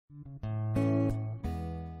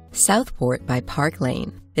Southport by Park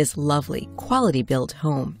Lane. This lovely, quality-built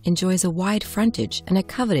home enjoys a wide frontage and a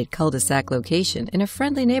coveted cul-de-sac location in a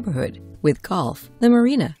friendly neighborhood, with golf, the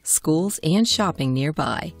marina, schools, and shopping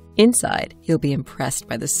nearby. Inside, you'll be impressed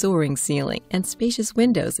by the soaring ceiling and spacious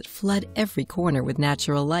windows that flood every corner with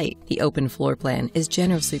natural light. The open floor plan is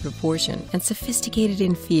generously proportioned and sophisticated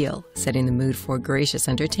in feel, setting the mood for gracious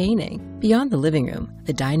entertaining. Beyond the living room,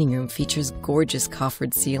 the dining room features gorgeous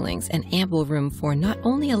coffered ceilings and ample room for not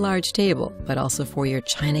only a large table, but also for your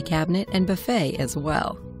china cabinet and buffet as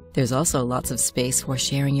well. There's also lots of space for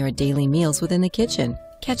sharing your daily meals within the kitchen.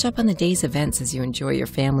 Catch up on the day's events as you enjoy your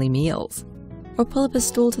family meals, or pull up a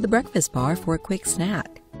stool to the breakfast bar for a quick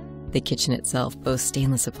snack. The kitchen itself boasts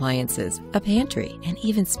stainless appliances, a pantry, and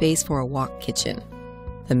even space for a walk kitchen.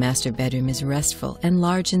 The master bedroom is restful and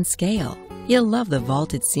large in scale. You'll love the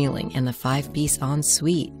vaulted ceiling and the 5-piece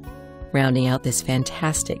ensuite. Rounding out this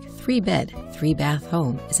fantastic 3-bed, 3-bath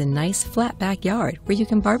home is a nice flat backyard where you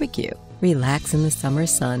can barbecue, relax in the summer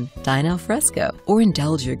sun, dine al fresco, or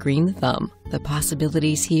indulge your green thumb. The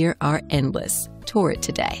possibilities here are endless. Tour it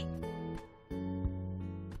today.